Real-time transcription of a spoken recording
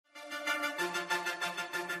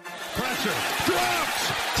Pressure.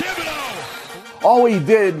 Drops. Thibodeau. All he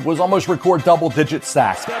did was almost record double-digit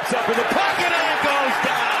sacks. Steps up in the pocket and goes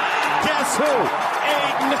down. Guess who?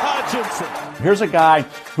 Aiden Hutchinson. Here's a guy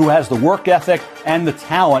who has the work ethic and the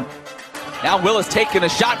talent. Now Willis taking a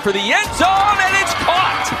shot for the end zone, and it's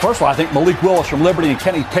caught. First of all, I think Malik Willis from Liberty and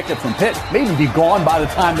Kenny Pickett from Pitt may even be gone by the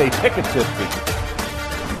time they pick it 50.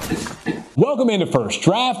 Welcome into First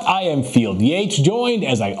Draft. I am Field Yates, joined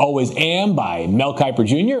as I always am by Mel Kiper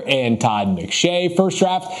Jr. and Todd McShay. First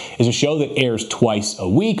Draft is a show that airs twice a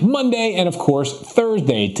week, Monday and, of course,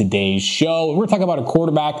 Thursday, today's show. We're talking about a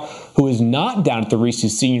quarterback who is not down at the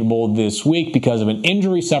Reese's Senior Bowl this week because of an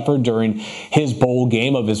injury suffered during his bowl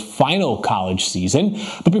game of his final college season.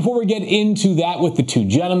 But before we get into that with the two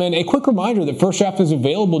gentlemen, a quick reminder that First Draft is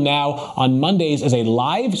available now on Mondays as a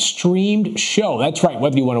live streamed show. That's right,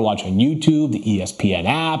 whether you want to watch on YouTube, the ESPN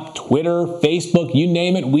app, Twitter, Facebook, you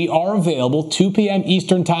name it, we are available 2 p.m.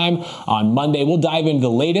 Eastern Time on Monday. We'll dive into the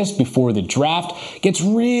latest before the draft gets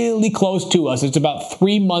really close to us. It's about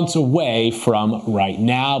 3 months away from right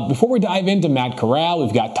now. Before we dive into Matt Corral,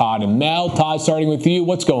 we've got Todd and Mel. Todd, starting with you,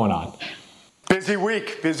 what's going on? Busy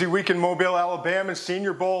week in Mobile, Alabama.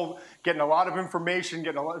 Senior Bowl, getting a lot of information,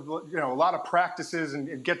 getting a lot of practices,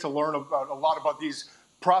 and get to learn about a lot about these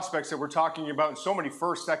prospects that we're talking about, and so many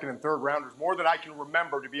first, second, and third rounders, more than I can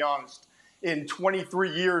remember, to be honest, in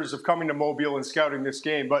 23 years of coming to Mobile and scouting this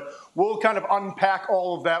game. But we'll kind of unpack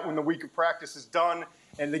all of that when the week of practice is done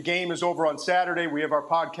and the game is over on Saturday. We have our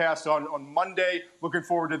podcast on Monday. Looking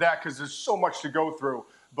forward to that because there's so much to go through.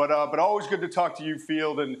 But always good to talk to you,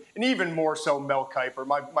 Field, and even more so Mel Kiper,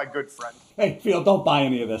 my good friend. Hey, Field, don't buy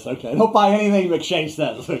any of this, okay? Don't buy anything McShay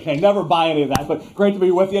says, okay? Never buy any of that, but great to be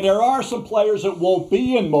with you. There are some players that won't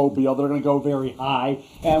be in Mobile. They're going to go very high,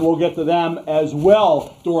 and we'll get to them as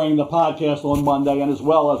well during the podcast on Monday and as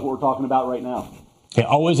well as what we're talking about right now. Yeah,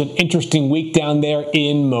 always an interesting week down there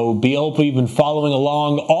in Mobile. We've been following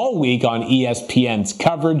along all week on ESPN's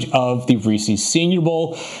coverage of the Reese's Senior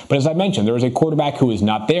Bowl. But as I mentioned, there is a quarterback who is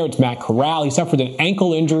not there. It's Matt Corral. He suffered an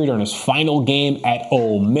ankle injury during his final game at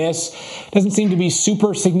Ole Miss. Doesn't seem to be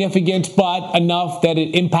super significant, but enough that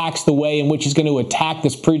it impacts the way in which he's going to attack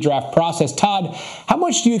this pre-draft process. Todd, how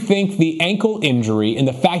much do you think the ankle injury and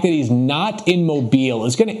the fact that he's not in Mobile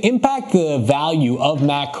is going to impact the value of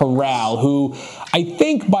Matt Corral, who I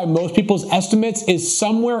think by most people's estimates is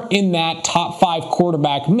somewhere in that top 5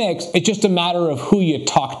 quarterback mix? It's just a matter of who you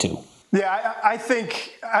talk to. Yeah,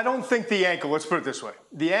 I don't think the ankle, let's put it this way,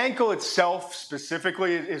 the ankle itself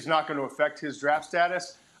specifically is not going to affect his draft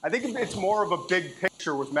status. I think it's more of a big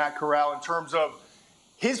picture with Matt Corral in terms of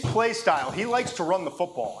his play style. He likes to run the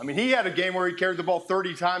football. I mean, he had a game where he carried the ball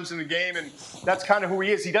 30 times in a game, and that's kind of who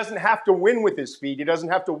he is. He doesn't have to win with his feet. He doesn't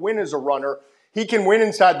have to win as a runner. He can win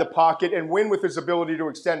inside the pocket and win with his ability to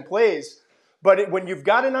extend plays. But when you've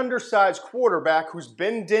got an undersized quarterback who's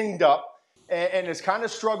been dinged up and has kind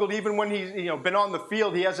of struggled, even when he's been on the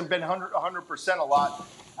field, he hasn't been 100% a lot.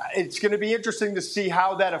 It's going to be interesting to see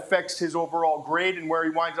how that affects his overall grade and where he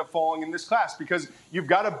winds up falling in this class, because you've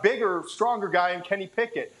got a bigger, stronger guy in Kenny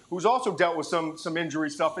Pickett, who's also dealt with some injury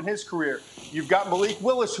stuff in his career. You've got Malik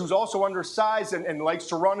Willis, who's also undersized and likes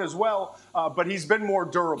to run as well, but he's been more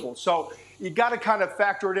durable. So you got to kind of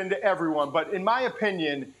factor it into everyone. But in my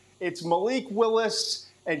opinion, it's Malik Willis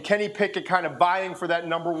and Kenny Pickett kind of vying for that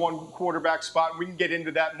number 1 quarterback spot. We can get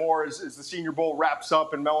into that more as the Senior Bowl wraps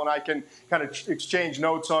up, and Mel and I can kind of exchange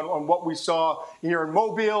notes on what we saw here in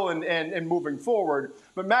Mobile and moving forward.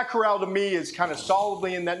 But Matt Corral, to me, is kind of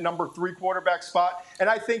solidly in that number 3 quarterback spot. And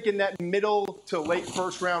I think in that middle to late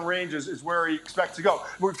first-round range is where he expects to go.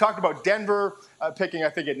 We've talked about Denver picking, I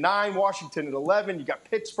think, at 9, Washington at 11. You got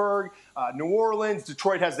Pittsburgh, New Orleans.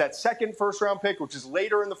 Detroit has that second first-round pick, which is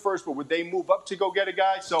later in the first, but would they move up to go get a guy?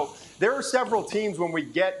 So there are several teams when we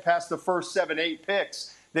get past the first 7, 8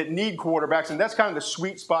 picks that need quarterbacks, and that's kind of the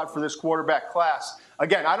sweet spot for this quarterback class.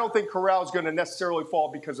 Again, I don't think Corral is going to necessarily fall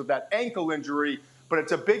because of that ankle injury, but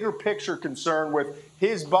it's a bigger picture concern with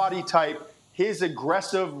his body type, his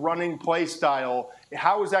aggressive running play style.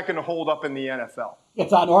 How is that going to hold up in the NFL?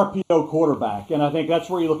 It's an RPO quarterback, and I think that's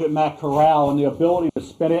where you look at Matt Corral and the ability to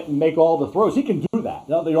spin it and make all the throws. He can do that.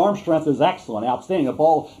 The arm strength is excellent, outstanding. The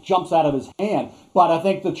ball jumps out of his hand. But I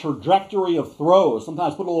think the trajectory of throws,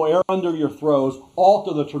 sometimes put a little air under your throws,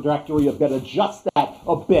 alter the trajectory a bit, adjust that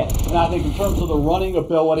a bit. And I think in terms of the running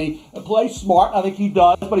ability, play smart, I think he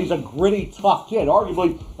does, but he's a gritty, tough kid.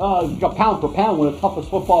 Arguably, pound for pound, one of the toughest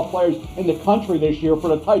football players in the country this year for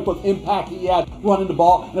the type of impact he had running the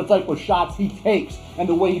ball and the type of shots he takes and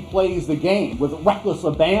the way he plays the game with reckless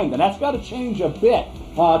abandon. That's got to change a bit.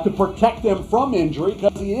 to protect him from injury,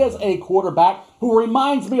 because he is a quarterback who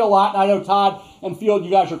reminds me a lot, and I know Todd and Field, you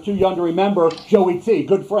guys are too young to remember, Joey T,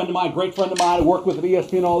 good friend of mine, great friend of mine. I worked with at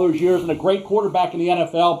ESPN all those years, and a great quarterback in the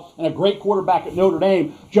NFL, and a great quarterback at Notre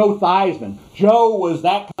Dame, Joe Theismann. Joe was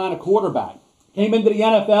that kind of quarterback. Came into the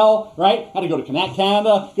NFL, right? Had to go to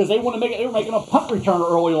Canada because they were making a punt returner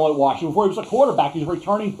early on at Washington. Before he was a quarterback, he was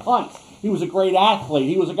returning punts. He was a great athlete.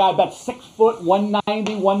 He was a guy about 6 foot,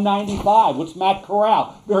 190, 195. What's Matt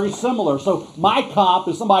Corral? Very similar. So my comp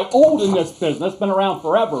is somebody old in this business, been around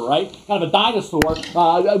forever, right? Kind of a dinosaur,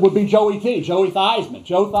 would be Joey T, Joey Theismann.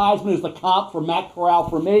 Joe Theismann is the comp for Matt Corral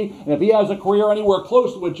for me. And if he has a career anywhere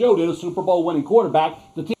close to what Joe did, a Super Bowl winning quarterback,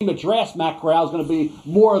 the team that drafts Matt Corral is going to be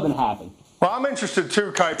more than happy. Well, I'm interested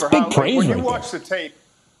too, Kuiper, when you watch the tape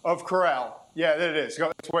of Corral, yeah, there it is.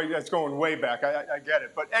 That's going way back. I get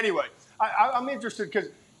it. But anyway, I'm interested because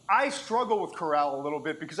I struggle with Corral a little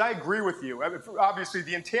bit because I agree with you. I mean, obviously,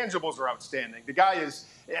 the intangibles are outstanding. The guy is,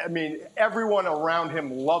 I mean, everyone around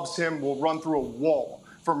him loves him, will run through a wall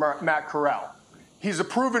for Matt Corral. He's a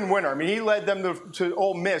proven winner. I mean, he led them to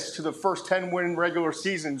Ole Miss to the first 10-win regular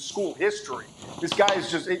season in school history. This guy is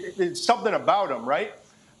just, it's something about him, right?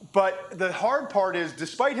 But the hard part is,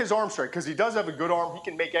 despite his arm strength, because he does have a good arm, he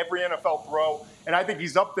can make every NFL throw, and I think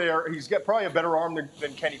he's up there. He's got probably a better arm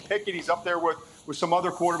than Kenny Pickett. He's up there with some other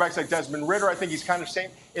quarterbacks like Desmond Ridder. I think he's kind of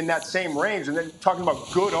in that same range. And then talking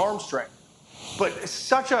about good arm strength. But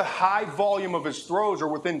such a high volume of his throws are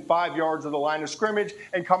within 5 yards of the line of scrimmage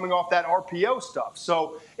and coming off that RPO stuff.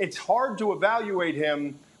 So it's hard to evaluate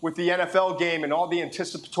him with the NFL game and all the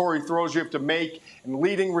anticipatory throws you have to make and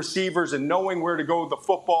leading receivers and knowing where to go with the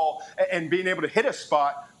football and being able to hit a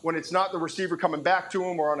spot when it's not the receiver coming back to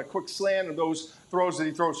him or on a quick slant and those throws that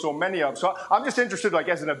he throws so many of. So I'm just interested, like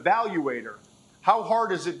as an evaluator, how hard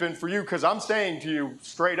has it been for you? Because I'm saying to you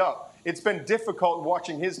straight up, it's been difficult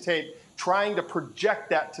watching his tape, trying to project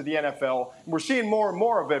that to the NFL. We're seeing more and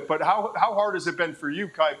more of it, but how hard has it been for you,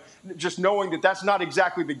 Kai, just knowing that that's not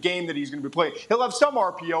exactly the game that he's going to be playing? He'll have some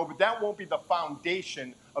RPO, but that won't be the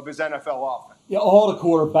foundation of his NFL offense. Yeah, all the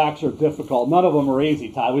quarterbacks are difficult. None of them are easy,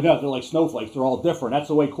 Ty. We know they're like snowflakes. They're all different. That's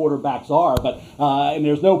the way quarterbacks are. But and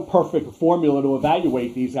there's no perfect formula to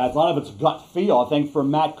evaluate these guys. A lot of it's gut feel. I think for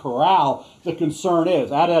Matt Corral, the concern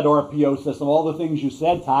is, out of that RPO system, all the things you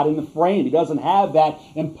said, Todd, in the frame. He doesn't have that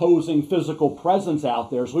imposing physical presence out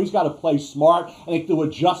there. So he's got to play smart, I think, to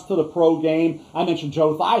adjust to the pro game. I mentioned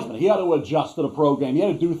Joe Theismann. He had to adjust to the pro game. He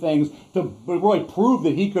had to do things to really prove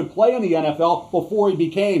that he could play in the NFL before he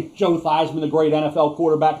became Joe Theismann, the great NFL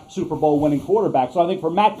quarterback, Super Bowl winning quarterback. So I think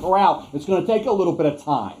for Matt Corral, it's going to take a little bit of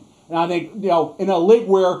time. And I think, in a league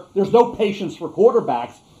where there's no patience for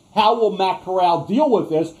quarterbacks, how will Matt Corral deal with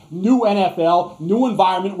this new NFL, new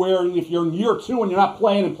environment where if you're in year 2 and you're not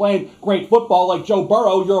playing great football like Joe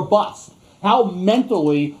Burrow, you're a bust? How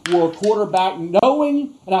mentally will a quarterback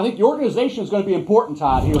knowing, and I think the organization is going to be important,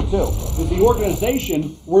 Todd, here too. Is the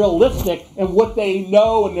organization realistic in what they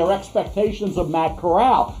know and their expectations of Matt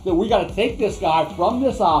Corral? That we got to take this guy from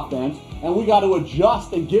this offense and we got to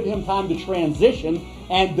adjust and give him time to transition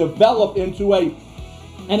and develop into a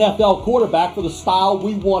NFL quarterback for the style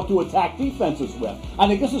we want to attack defenses with. I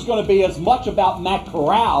think this is going to be as much about Matt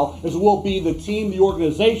Corral as it will be the team, the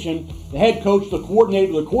organization, the head coach, the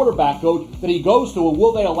coordinator, the quarterback coach that he goes to, and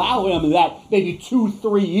will they allow him that maybe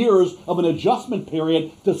 2-3 years of an adjustment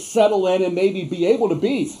period to settle in and maybe be able to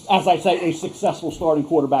be, as I say, a successful starting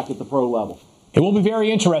quarterback at the pro level. It will be very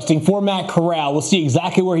interesting for Matt Corral. We'll see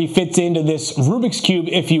exactly where he fits into this Rubik's Cube,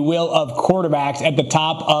 if you will, of quarterbacks at the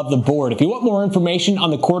top of the board. If you want more information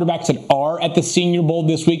on the quarterbacks that are at the Senior Bowl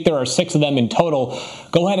this week, there are 6 of them in total.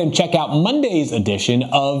 Go ahead and check out Monday's edition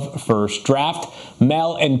of First Draft.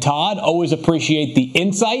 Mel and Todd, always appreciate the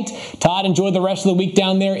insight. Todd, enjoy the rest of the week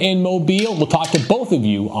down there in Mobile. We'll talk to both of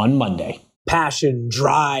you on Monday. Passion,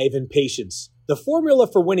 drive, and patience. The formula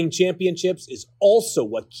for winning championships is also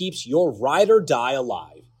what keeps your ride or die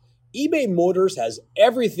alive. eBay Motors has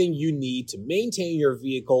everything you need to maintain your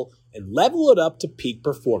vehicle and level it up to peak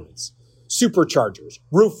performance. Superchargers,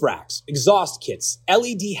 roof racks, exhaust kits,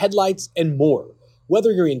 LED headlights, and more.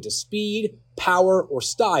 Whether you're into speed, power, or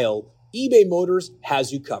style, eBay Motors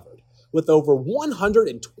has you covered. With over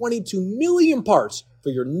 122 million parts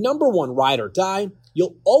for your number one ride or die,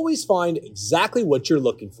 you'll always find exactly what you're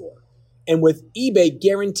looking for. And with eBay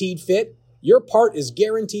Guaranteed Fit, your part is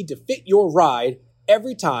guaranteed to fit your ride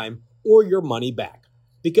every time or your money back.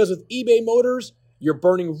 Because with eBay Motors, you're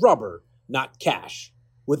burning rubber, not cash.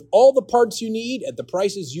 With all the parts you need at the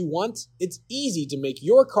prices you want, it's easy to make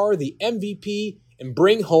your car the MVP and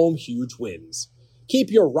bring home huge wins.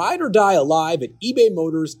 Keep your ride or die alive at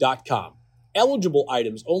ebaymotors.com. Eligible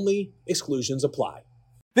items only. Exclusions apply.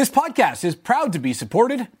 This podcast is proud to be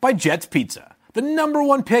supported by Jets Pizza, the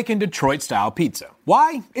 #1 pick in Detroit-style pizza.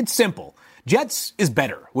 Why? It's simple. Jets is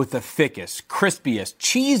better with the thickest, crispiest,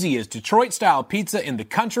 cheesiest Detroit-style pizza in the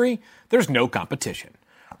country. There's no competition.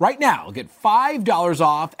 Right now, get $5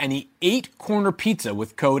 off any 8-corner pizza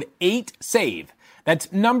with code 8SAVE.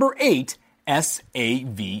 That's number 8,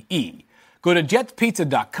 SAVE. Go to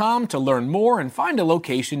jetspizza.com to learn more and find a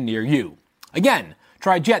location near you. Again,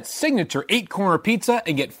 try Jet's signature 8-corner pizza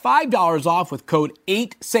and get $5 off with code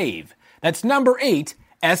 8SAVE. That's number 8,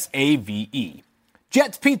 SAVE.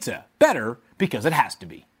 Jet's Pizza, better because it has to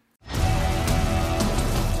be.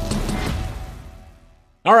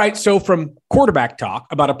 All right, so from quarterback talk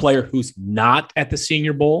about a player who's not at the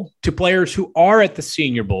Senior Bowl to players who are at the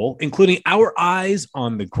Senior Bowl, including our eyes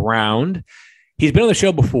on the ground. He's been on the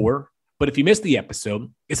show before, but if you missed the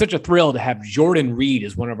episode, it's such a thrill to have Jordan Reed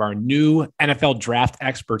as one of our new NFL draft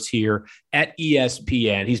experts here at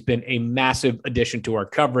ESPN. He's been a massive addition to our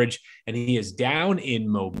coverage, and he is down in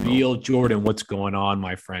Mobile. Jordan, what's going on,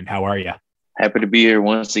 my friend? How are you? Happy to be here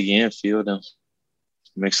once again, Field. I'm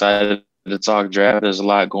excited to talk draft. There's a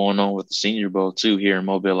lot going on with the Senior Bowl, too, here in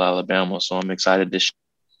Mobile, Alabama, so I'm excited to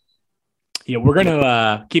Yeah, we're going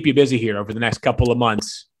to keep you busy here over the next couple of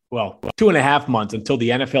months. Well, 2.5 months until the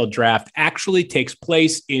NFL draft actually takes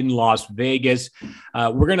place in Las Vegas.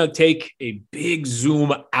 We're going to take a big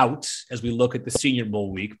zoom out as we look at the Senior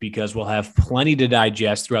Bowl week because we'll have plenty to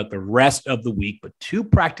digest throughout the rest of the week. But 2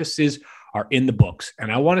 practices are in the books.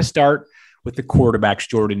 And I want to start with the quarterbacks,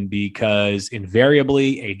 Jordan, because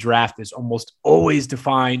invariably a draft is almost always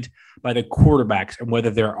defined by the quarterbacks and whether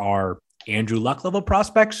there are Andrew Luck level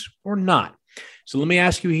prospects or not. So let me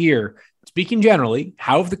ask you here, speaking generally,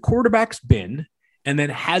 how have the quarterbacks been? And then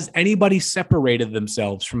has anybody separated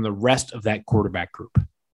themselves from the rest of that quarterback group?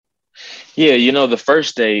 Yeah, the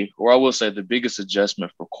first day, or I will say the biggest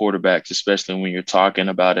adjustment for quarterbacks, especially when you're talking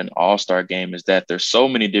about an all-star game, is that there's so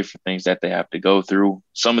many different things that they have to go through.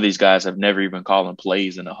 Some of these guys have never even called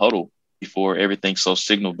plays in a huddle before. Everything's so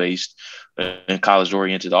signal-based and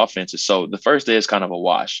college-oriented offenses. So the first day is kind of a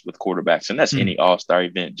wash with quarterbacks, and that's any all-star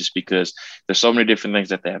event just because there's so many different things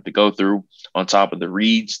that they have to go through on top of the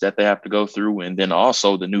reads that they have to go through, and then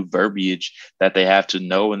also the new verbiage that they have to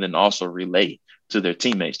know and then also relay to their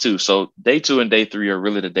teammates too. So day 2 and day 3 are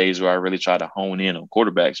really the days where I really try to hone in on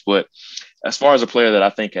quarterbacks. But as far as a player that I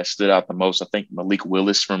think has stood out the most, I think Malik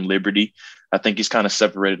Willis from Liberty. I think he's kind of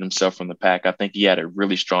separated himself from the pack. I think he had a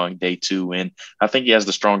really strong day 2, and I think he has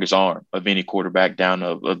the strongest arm of any quarterback down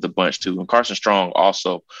of the bunch too. And Carson Strong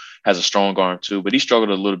also has a strong arm too, but he struggled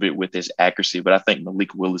a little bit with his accuracy. But I think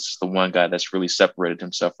Malik Willis is the one guy that's really separated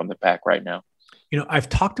himself from the pack right now. I've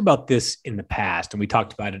talked about this in the past, and we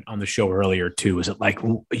talked about it on the show earlier too. Is it like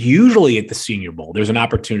usually at the Senior Bowl, there's an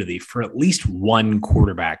opportunity for at least one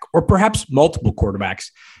quarterback or perhaps multiple quarterbacks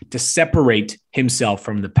to separate himself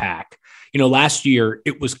from the pack. Last year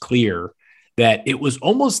it was clear that it was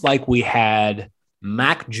almost like we had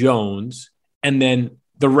Mac Jones and then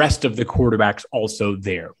the rest of the quarterbacks also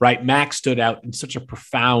there, right? Mac stood out in such a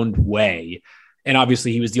profound way. And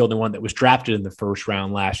obviously, he was the only one that was drafted in the first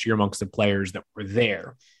round last year amongst the players that were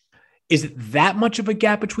there. Is it that much of a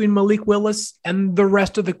gap between Malik Willis and the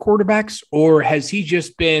rest of the quarterbacks, or has he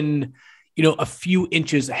just been, a few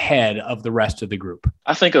inches ahead of the rest of the group?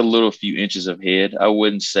 I think a few inches ahead. I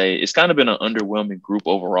wouldn't say it's kind of been an underwhelming group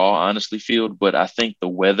overall, honestly, Field, but I think the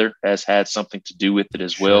weather has had something to do with it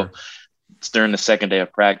as well. During the second day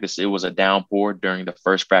of practice, it was a downpour during the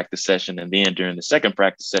first practice session. And then during the second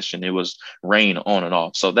practice session, it was rain on and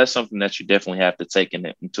off. So that's something that you definitely have to take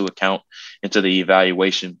into account into the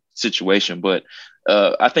evaluation situation. But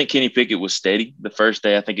I think Kenny Pickett was steady the first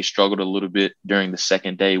day. I think he struggled a little bit during the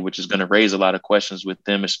second day, which is going to raise a lot of questions with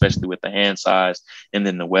him, especially with the hand size and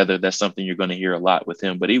then the weather. That's something you're going to hear a lot with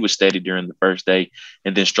him. But he was steady during the first day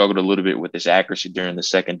and then struggled a little bit with his accuracy during the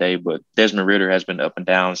second day. But Desmond Ridder has been up and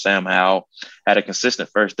down. Sam Howell had a consistent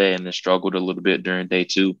first day and then struggled a little bit during day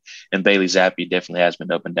 2. And Bailey Zappi definitely has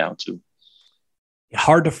been up and down too.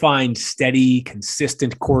 Hard to find steady,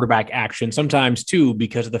 consistent quarterback action sometimes too,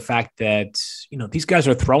 because of the fact that, these guys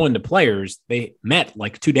are throwing to players they met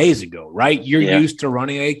like 2 days ago, right? You're used to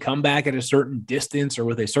running a comeback at a certain distance or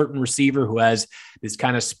with a certain receiver who has this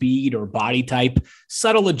kind of speed or body type,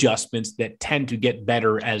 subtle adjustments that tend to get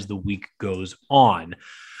better as the week goes on.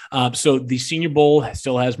 So the Senior Bowl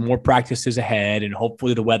still has more practices ahead, and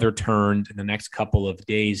hopefully the weather turned in the next couple of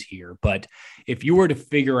days here. But if you were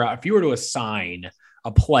to assign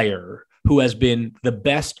a player who has been the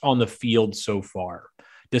best on the field so far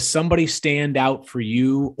Does somebody stand out for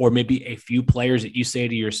you, or maybe a few players that you say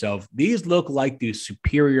to yourself, these look like the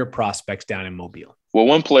superior prospects down in Mobile? Well,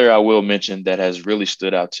 one player I will mention that has really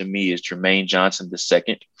stood out to me is Jermaine Johnson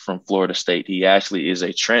II from Florida State. He actually is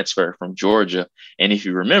a transfer from Georgia. And if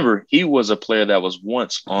you remember, he was a player that was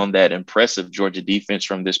once on that impressive Georgia defense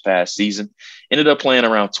from this past season. Ended up playing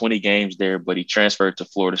around 20 games there, but he transferred to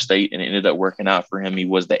Florida State and it ended up working out for him. He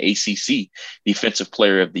was the ACC Defensive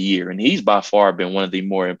Player of the Year. And he's by far been one of the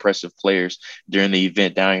more impressive players during the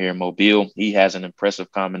event down here in Mobile. He has an impressive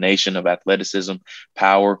combination of athleticism,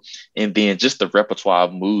 power, and then just the repertoire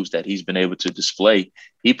of moves that he's been able to display.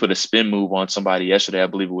 He put a spin move on somebody yesterday. I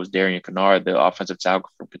believe it was Darian Kennard, the offensive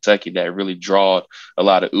tackle from Kentucky, that really drawed a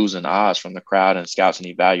lot of oohs and ahs from the crowd and scouts and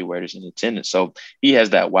evaluators in attendance. So he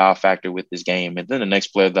has that wow factor with his game. And then the next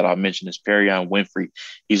player that I'll mention is Perion Winfrey.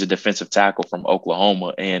 He's a defensive tackle from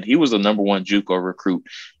Oklahoma, and he was the number one JUCO recruit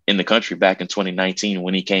in the country back in 2019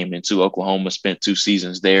 when he came into Oklahoma, spent 2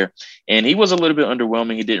 seasons there. And he was a little bit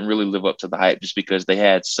underwhelming. He didn't really live up to the hype just because they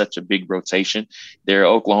had such a big rotation there at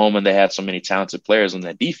Oklahoma, and they had so many talented players on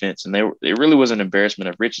that defense. And it really was an embarrassment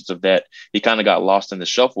of riches of that. He kind of got lost in the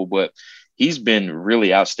shuffle, but he's been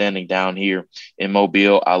really outstanding down here in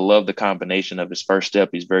Mobile. I love the combination of his first step.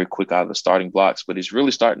 He's very quick out of the starting blocks, but he's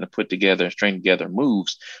really starting to put together and string together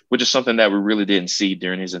moves, which is something that we really didn't see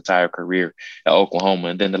during his entire career at Oklahoma.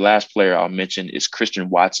 And then the last player I'll mention is Christian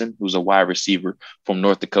Watson, who's a wide receiver from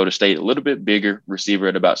North Dakota State, a little bit bigger receiver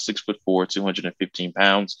at about 6'4", 215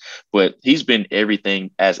 pounds, but he's been everything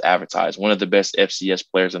as advertised. One of the best FCS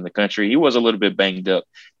players in the country. He was a little bit banged up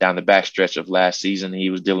down the backstretch of last season. He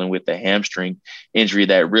was dealing with a hamstring injury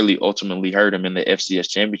that really ultimately hurt him in the FCS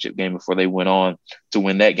championship game before they went on to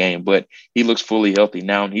win that game. But he looks fully healthy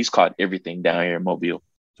now, and he's caught everything down here in Mobile.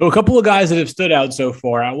 So a couple of guys that have stood out so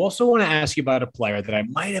far. I also want to ask you about a player that I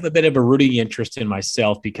might have a bit of a rooting interest in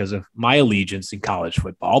myself because of my allegiance in college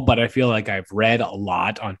football, but I feel like I've read a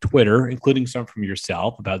lot on Twitter, including some from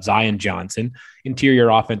yourself, about Zion Johnson, interior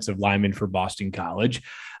offensive lineman for Boston College.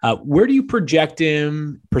 Where do you project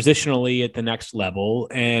him positionally at the next level,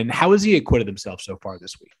 and how has he acquitted himself so far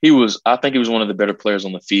this week? I think he was one of the better players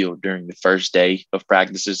on the field during the first day of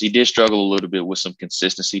practices. He did struggle a little bit with some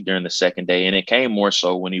consistency during the second day, and it came more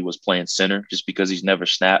so when he was playing center, just because he's never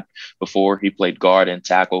snapped before. He played guard and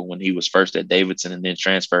tackle when he was first at Davidson and then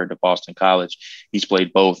transferred to Boston College. He's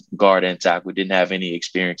played both guard and tackle. He didn't have any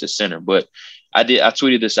experience at center, but I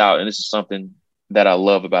tweeted this out, and this is something that I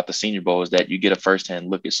love about the Senior Bowl, is that you get a firsthand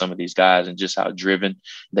look at some of these guys and just how driven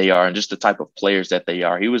they are and just the type of players that they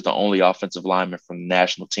are. He was the only offensive lineman from the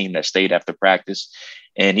national team that stayed after practice,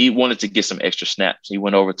 and he wanted to get some extra snaps. He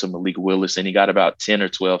went over to Malik Willis, and he got about 10 or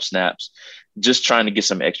 12 snaps just trying to get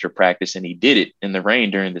some extra practice, and he did it in the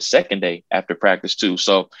rain during the second day after practice too.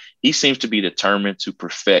 So he seems to be determined to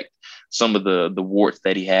perfect some of the warts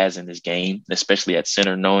that he has in his game, especially at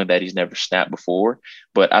center, knowing that he's never snapped before.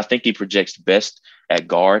 But I think he projects best at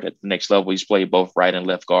guard at the next level. He's played both right and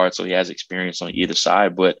left guard, so he has experience on either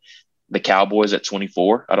side. But the Cowboys at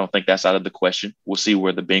 24, I don't think that's out of the question. We'll see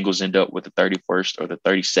where the Bengals end up with the 31st or the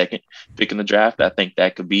 32nd pick in the draft. I think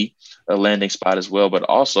that could be a landing spot as well. But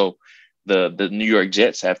also, the New York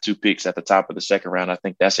Jets have 2 picks at the top of the second round. I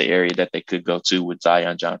think that's an area that they could go to with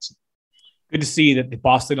Zion Johnson. Good to see that the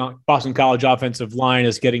Boston College offensive line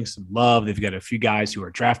is getting some love. They've got a few guys who are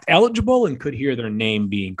draft eligible and could hear their name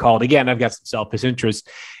being called. Again, I've got some selfish interest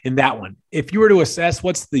in that one. If you were to assess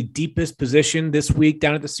what's the deepest position this week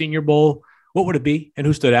down at the Senior Bowl, what would it be and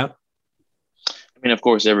who stood out? I mean, of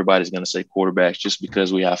course, everybody's going to say quarterbacks just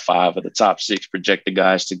because we have 5 of the top 6 projected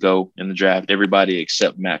guys to go in the draft. Everybody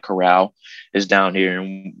except Matt Corral is down here,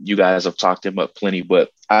 and you guys have talked him up plenty. But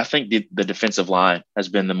I think the defensive line has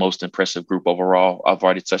been the most impressive group overall. I've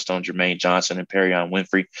already touched on Jermaine Johnson and Perion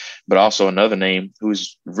Winfrey, but also another name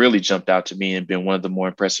who's really jumped out to me and been one of the more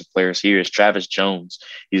impressive players here is Travis Jones.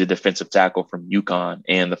 He's a defensive tackle from UConn,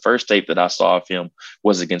 and the first tape that I saw of him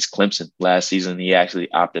was against Clemson last season. He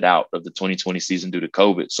actually opted out of the 2020 season due to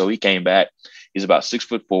COVID, so he came back. He's about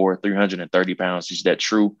 6'4", 330 pounds. He's that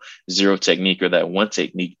true zero technique, or that one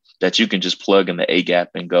technique that you can just plug in the A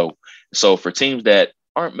gap and go. So for teams that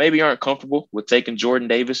aren't comfortable with taking Jordan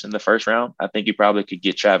Davis in the first round, I think you probably could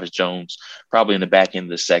get Travis Jones probably in the back end of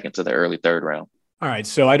the second to the early third round. All right,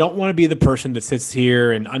 so I don't want to be the person that sits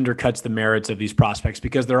here and undercuts the merits of these prospects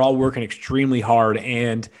because they're all working extremely hard,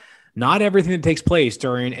 and not everything that takes place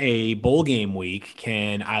during a bowl game week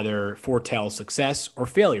can either foretell success or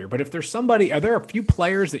failure. But if there's are there a few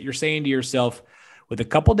players that you're saying to yourself, with a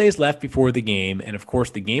couple days left before the game, and of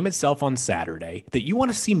course the game itself on Saturday, that you want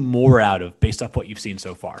to see more out of based off what you've seen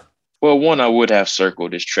so far? Well, one I would have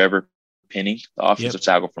circled is Trevor Penning, the offensive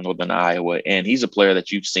tackle from Northern Iowa. And he's a player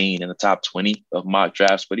that you've seen in the top 20 of mock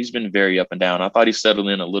drafts, but he's been very up and down. I thought he settled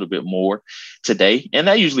in a little bit more today. And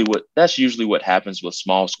that's usually what happens with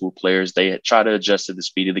small school players. They try to adjust to the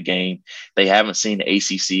speed of the game. They haven't seen the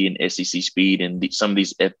ACC and SEC speed and some of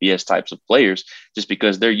these FBS types of players just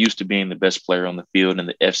because they're used to being the best player on the field in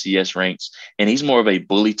the FCS ranks. And he's more of a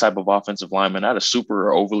bully type of offensive lineman, not a super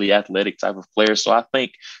or overly athletic type of player. So I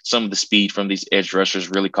think some of the speed from these edge rushers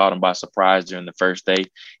really caught him by surprise during the first day.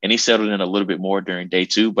 And he settled in a little bit more during day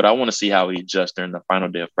 2, but I want to see how he adjusts during the final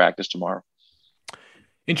day of practice tomorrow.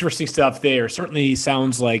 Interesting stuff there. Certainly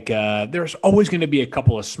sounds like there's always going to be a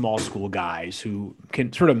couple of small school guys who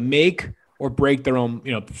can sort of make or break their own,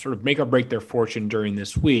 sort of make or break their fortune during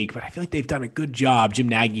this week. But I feel like they've done a good job, Jim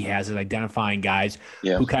Nagy has, at identifying guys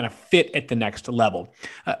who kind of fit at the next level.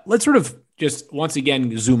 Let's sort of just once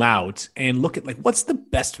again zoom out and look at what's the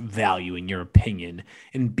best value in your opinion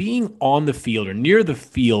in being on the field or near the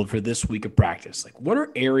field for this week of practice. What are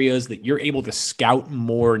areas that you're able to scout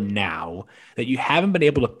more now that you haven't been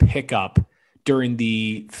able to pick up during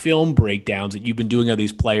the film breakdowns that you've been doing of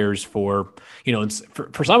these players for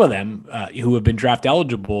for some of them who have been draft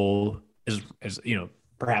eligible as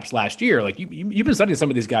perhaps last year? You've been studying some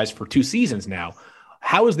of these guys for 2 seasons now.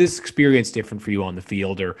 How is this experience different for you on the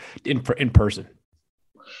field or in person?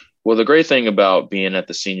 Well, the great thing about being at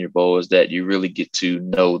the Senior Bowl is that you really get to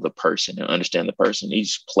know the person and understand the person.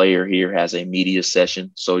 Each player here has a media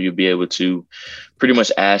session, so you'll be able to pretty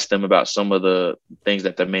much ask them about some of the things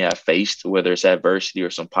that they may have faced, whether it's adversity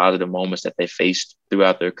or some positive moments that they faced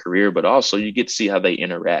throughout their career, but also you get to see how they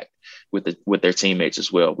interact with their teammates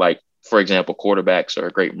as well. For example, quarterbacks are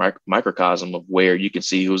a great microcosm of where you can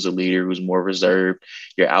see who's a leader, who's more reserved,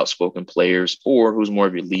 your outspoken players, or who's more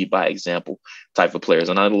of your lead by example type of players.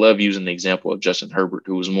 And I love using the example of Justin Herbert,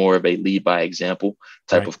 who was more of a lead by example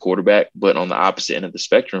type of quarterback, but on the opposite end of the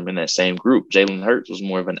spectrum in that same group, Jalen Hurts was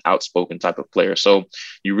more of an outspoken type of player. So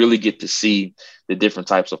you really get to see the different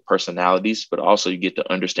types of personalities, but also you get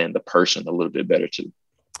to understand the person a little bit better too.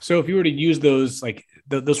 So if you were to use those,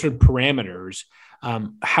 those sort of parameters,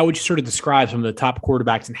 how would you sort of describe some of the top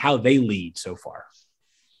quarterbacks and how they lead so far?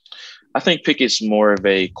 I think Pickett's more of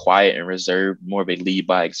a quiet and reserved, more of a lead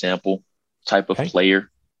by example type of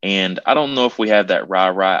player. And I don't know if we have that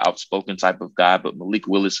rah-rah outspoken type of guy, but Malik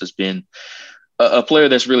Willis has been a player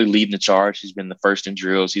that's really leading the charge. He's been the first in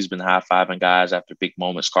drills. He's been high-fiving guys after big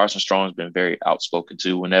moments. Carson Strong's been very outspoken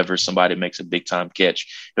too. Whenever somebody makes a big-time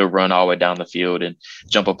catch, he'll run all the way down the field and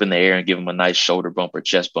jump up in the air and give him a nice shoulder bump or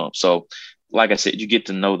chest bump. So, like I said, you get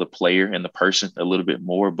to know the player and the person a little bit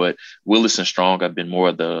more, but Willis and Strong have been more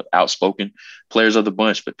of the outspoken players of the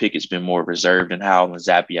bunch, but Pickett's been more reserved, and Howell and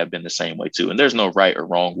Zappe have been the same way too. And there's no right or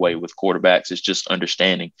wrong way with quarterbacks. It's just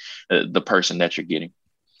understanding the person that you're getting.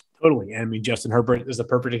 Totally. I mean, Justin Herbert is the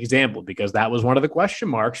perfect example because that was one of the question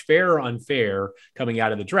marks, fair or unfair, coming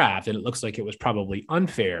out of the draft. And it looks like it was probably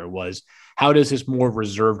unfair, was how does his more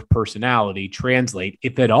reserved personality translate,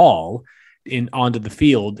 if at all, onto the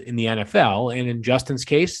field in the NFL? And in Justin's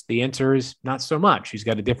case, the answer is not so much. He's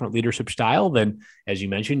got a different leadership style than, as you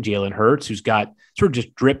mentioned, Jalen Hurts, who's got sort of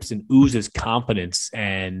just drips and oozes confidence.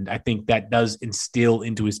 And I think that does instill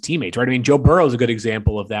into his teammates, right? I mean, Joe Burrow is a good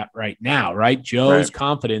example of that right now, right? Joe's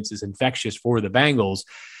confidence is infectious for the Bengals.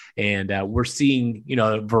 And we're seeing,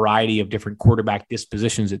 a variety of different quarterback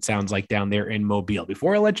dispositions, it sounds like, down there in Mobile.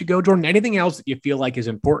 Before I let you go, Jordan, anything else that you feel like is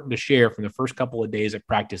important to share from the first couple of days of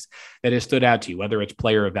practice that has stood out to you, whether it's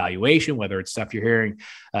player evaluation, whether it's stuff you're hearing,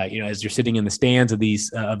 as you're sitting in the stands of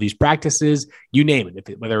these practices, you name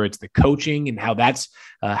it, whether it's the coaching and how that's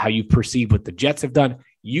how you perceive what the Jets have done,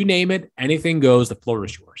 you name it, anything goes, the floor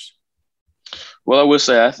is yours. Well, I will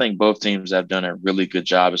say I think both teams have done a really good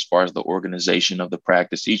job as far as the organization of the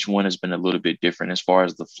practice. Each one has been a little bit different as far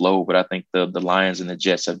as the flow, but I think the Lions and the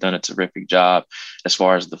Jets have done a terrific job as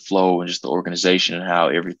far as the flow and just the organization and how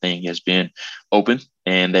everything has been open.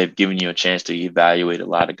 And they've given you a chance to evaluate a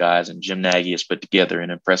lot of guys. And Jim Nagy has put together an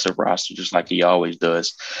impressive roster, just like he always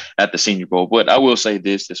does at the Senior Bowl. But I will say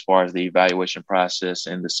this, as far as the evaluation process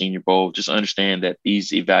and the Senior Bowl, just understand that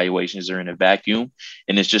these evaluations are in a vacuum,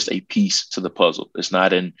 and it's just a piece to the puzzle. It's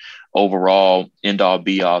not an overall end-all,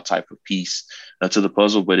 be-all type of piece to the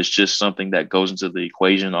puzzle, but it's just something that goes into the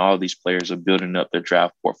equation. All of these players are building up their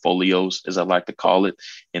draft portfolios, as I like to call it.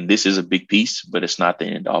 And this is a big piece, but it's not the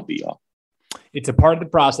end-all, be-all. It's a part of the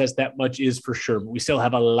process, that much is for sure. But we still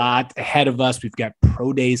have a lot ahead of us. We've got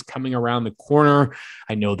pro days coming around the corner.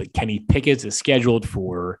 I know that Kenny Pickett is scheduled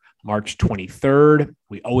for March 23rd.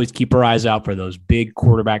 We always keep our eyes out for those big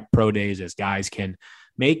quarterback pro days as guys can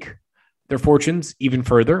make their fortunes even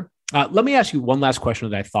further. Let me ask you one last question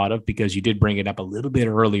that I thought of, because you did bring it up a little bit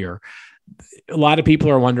earlier. A lot of people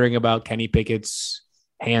are wondering about Kenny Pickett's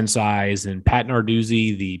hand size, and Pat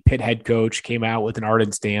Narduzzi, the Pitt head coach, came out with an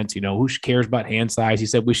ardent stance. Who cares about hand size? He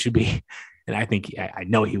said we should be, and I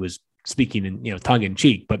know he was speaking in, tongue in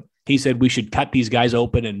cheek, but he said we should cut these guys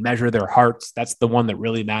open and measure their hearts. That's the one that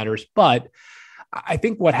really matters. But I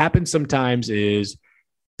think what happens sometimes is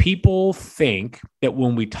people think that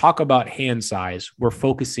when we talk about hand size, we're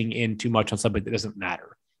focusing in too much on something that doesn't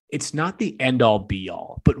matter. It's not the end all be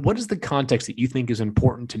all, but what is the context that you think is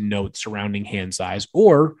important to note surrounding hand size?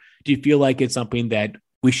 Or do you feel like it's something that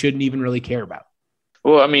we shouldn't even really care about?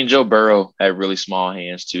 Well, I mean, Joe Burrow had really small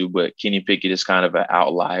hands too, but Kenny Pickett is kind of an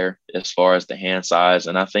outlier as far as the hand size.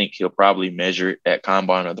 And I think he'll probably measure it at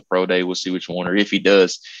Combine or the Pro Day. We'll see which one, or if he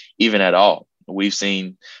does, even at all. We've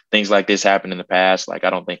seen things like this happen in the past. Like, I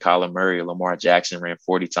don't think Kyler Murray or Lamar Jackson ran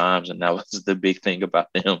 40 times, and that was the big thing about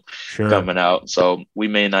them coming out. So we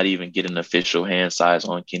may not even get an official hand size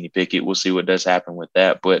on Kenny Pickett. We'll see what does happen with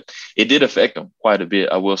that. But it did affect him quite a bit.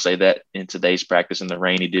 I will say that in today's practice in the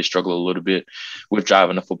rain, he did struggle a little bit with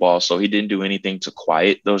driving the football. So he didn't do anything to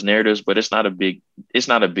quiet those narratives, but it's not a big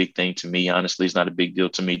thing to me. Honestly, it's not a big deal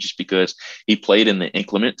to me, just because he played in the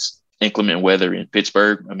inclement weather in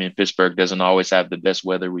Pittsburgh. I mean, Pittsburgh doesn't always have the best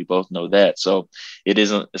weather. We both know that. So it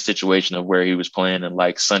isn't a situation of where he was playing in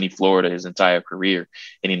like sunny Florida his entire career,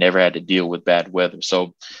 and he never had to deal with bad weather.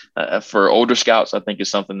 So for older scouts, I think it's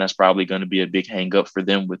something that's probably going to be a big hang up for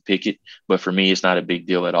them with Pickett. But for me, it's not a big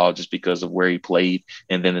deal at all, just because of where he played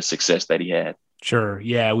and then the success that he had. Sure.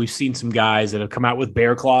 Yeah. We've seen some guys that have come out with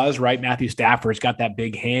bear claws, right? Matthew Stafford's got that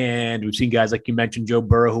big hand. We've seen guys like you mentioned, Joe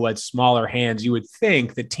Burrow, who had smaller hands. You would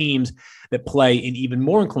think that teams that play in even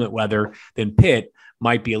more inclement weather than Pitt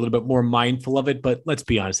might be a little bit more mindful of it. But let's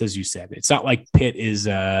be honest, as you said, it's not like Pitt is,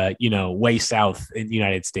 way south in the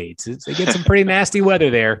United States. It gets some pretty nasty weather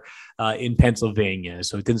there in Pennsylvania.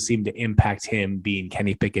 So it didn't seem to impact him being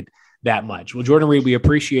Kenny Pickett that much. Well, Jordan Reed, we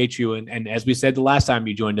appreciate you. And as we said the last time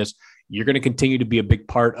you joined us, you're going to continue to be a big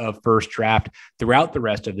part of First Draft throughout the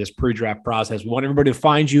rest of this pre-draft process. We want everybody to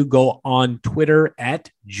find you. Go on Twitter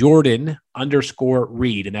at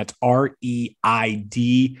Jordan_Reed, and that's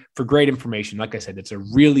REID for great information. Like I said, it's a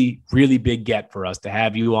really, really big get for us to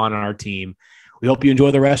have you on our team. We hope you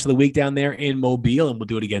enjoy the rest of the week down there in Mobile, and we'll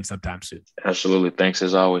do it again sometime soon. Absolutely. Thanks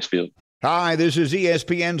as always, Field. Hi, this is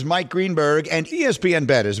ESPN's Mike Greenberg, and ESPN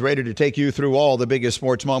Bet is ready to take you through all the biggest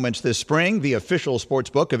sports moments this spring. The official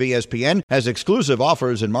sports book of ESPN has exclusive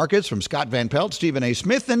offers and markets from Scott Van Pelt, Stephen A.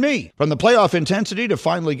 Smith, and me. From the playoff intensity to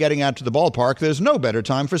finally getting out to the ballpark, there's no better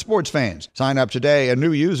time for sports fans. Sign up today, and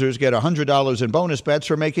new users get $100 in bonus bets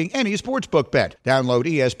for making any sportsbook bet. Download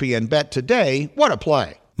ESPN Bet today. What a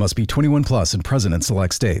play. Must be 21 plus and present in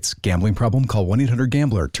select states. Gambling problem? Call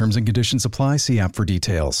 1-800-GAMBLER. Terms and conditions apply. See app for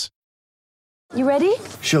details. You ready?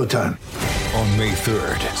 Showtime. On May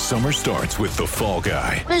 3rd, summer starts with The Fall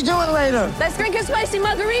Guy. Let's do it later. Let's drink a spicy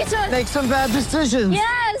margarita. Make some bad decisions.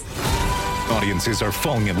 Yes. Audiences are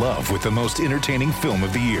falling in love with the most entertaining film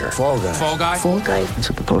of the year. Fall Guy. Fall Guy? Fall Guy. That's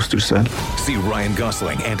what the poster said. See Ryan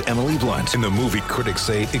Gosling and Emily Blunt in the movie critics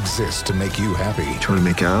say exists to make you happy. Trying to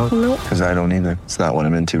make it out? Nope. Because I don't either. It's not what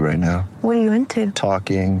I'm into right now. What are you into?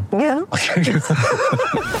 Talking. Yeah.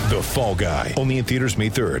 The Fall Guy. Only in theaters May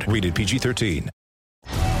 3rd. Rated PG-13.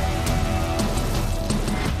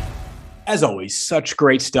 As always, such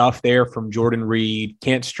great stuff there from Jordan Reed.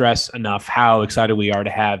 Can't stress enough how excited we are to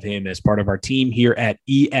have him as part of our team here at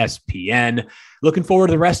ESPN. Looking forward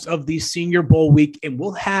to the rest of the Senior Bowl week, and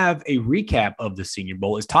we'll have a recap of the Senior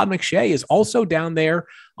Bowl as Todd McShay is also down there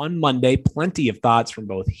on Monday. Plenty of thoughts from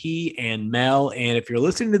both he and Mel. And if you're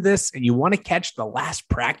listening to this and you want to catch the last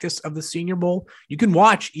practice of the Senior Bowl, you can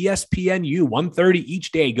watch ESPNU 1:30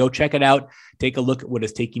 each day. Go check it out. Take a look at what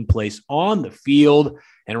is taking place on the field.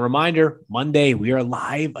 And a reminder, Monday, we are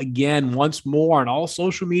live again once more on all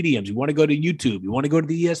social mediums. You want to go to YouTube, you want to go to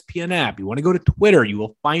the ESPN app, you want to go to Twitter, you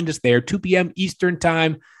will find us there, 2 p.m. Eastern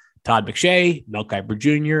time. Todd McShay, Mel Kiper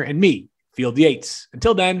Jr., and me, Field Yates.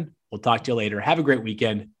 Until then, we'll talk to you later. Have a great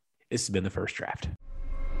weekend. This has been The First Draft.